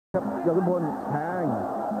ครับยอดขุนพลแท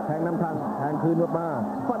งนำทางแทงคืนมา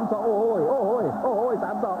ฟันศอกโอ้ย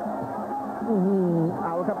3 ศอกเอ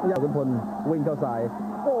าครับยอดขุนพลวิ่งเข้าใส่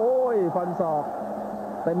ฟันศอก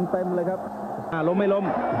เต็มเลยครับล้มไม่ล้ม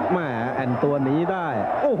แหมแอนตัวหนีได้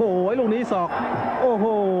โอ้โหลูกนี้ศอกโอ้โห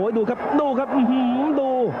ดูครับดู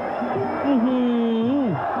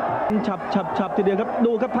ฉับทีเดียวครับ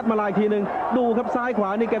ดูครับพัดมาลายทีหนึ่งดูครับซ้ายขวา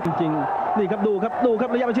นี่แกจริงๆนี่ครับดูครับ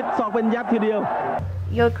ระยะประชิดศอกเป็นยับทีเดียว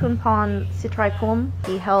Yodkhunpon Sitraipum,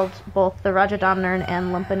 he held both the Rajadamnern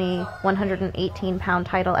and Lumpini 118-pound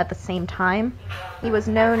title at the same time. He was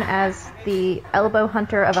known as the elbow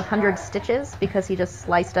hunter of 100 stitches because he just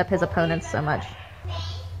sliced up his opponents so much.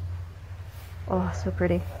 Oh, so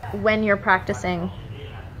pretty. When you're practicing,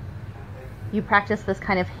 you practice this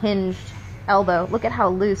kind of hinged elbow. Look at how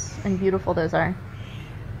loose and beautiful those are.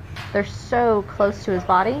 They're so close to his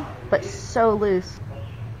body, but so loose.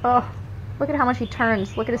 Oh. Look at how much he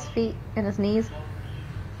turns. Look at his feet and his knees.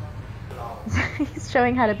 He's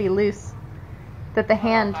showing how to be loose. That the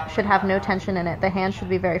hand should have no tension in it. The hand should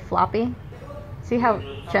be very floppy. See how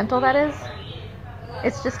gentle that is?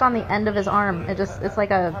 It's just on the end of his arm. It's like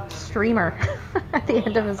a streamer at the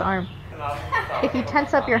end of his arm. If you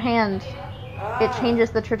tense up your hand, it changes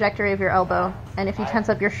the trajectory of your elbow. And if you tense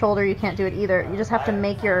up your shoulder, you can't do it either. You just have to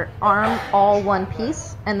make your arm all one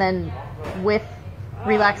piece and then with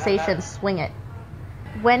relaxation swing it.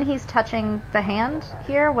 When he's touching the hand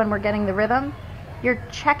here, when we're getting the rhythm, you're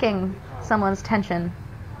checking someone's tension,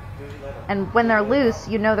 and when they're loose,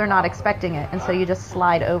 you know they're not expecting it, and so you just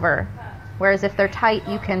slide over. Whereas if they're tight,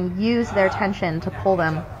 you can use their tension to pull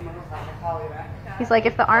them. He's like,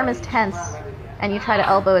 if the arm is tense and you try to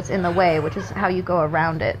elbow, it's in the way, which is how you go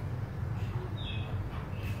around it.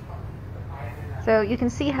 So you can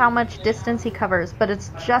see how much distance he covers, but it's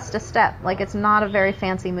just a step. Like, it's not a very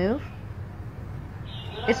fancy move.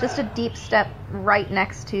 It's just a deep step right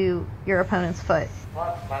next to your opponent's foot.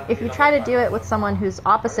 If you try to do it with someone who's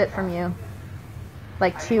opposite from you,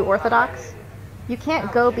 like too orthodox, you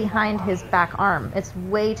can't go behind his back arm. It's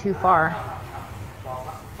way too far.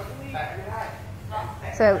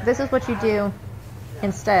 So this is what you do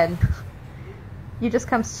instead. You just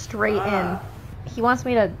come straight in. He wants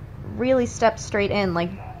me to really step straight in,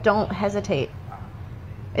 like, don't hesitate.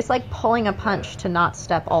 It's like pulling a punch to not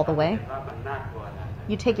step all the way.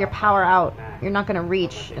 You take your power out, you're not going to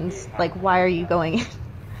reach, and like, why are you going in?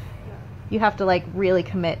 You have to like really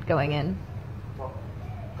commit going in.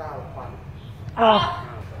 Oh.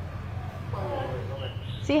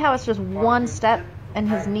 See how it's just one step and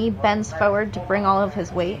his knee bends forward to bring all of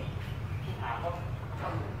his weight?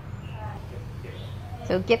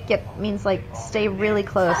 So gip means like stay really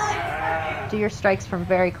close. Do your strikes from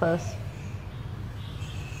very close.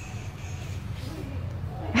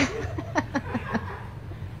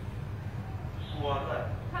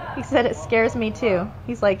 He said it scares me too.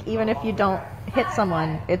 He's like, even if you don't hit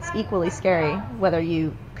someone, it's equally scary whether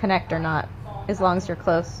you connect or not, as long as you're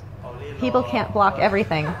close. People can't block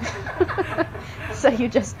everything. So you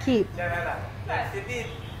just keep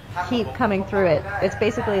coming through it. It's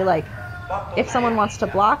basically like, if someone wants to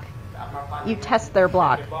block, you test their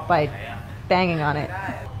block by banging on it.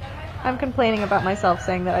 I'm complaining about myself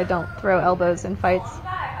saying that I don't throw elbows in fights.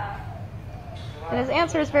 And his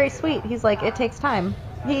answer is very sweet. He's like, it takes time.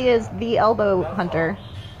 He is the elbow hunter.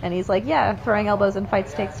 And he's like, yeah, throwing elbows in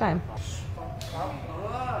fights takes time.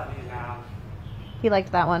 He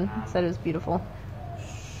liked that one. He said it was beautiful.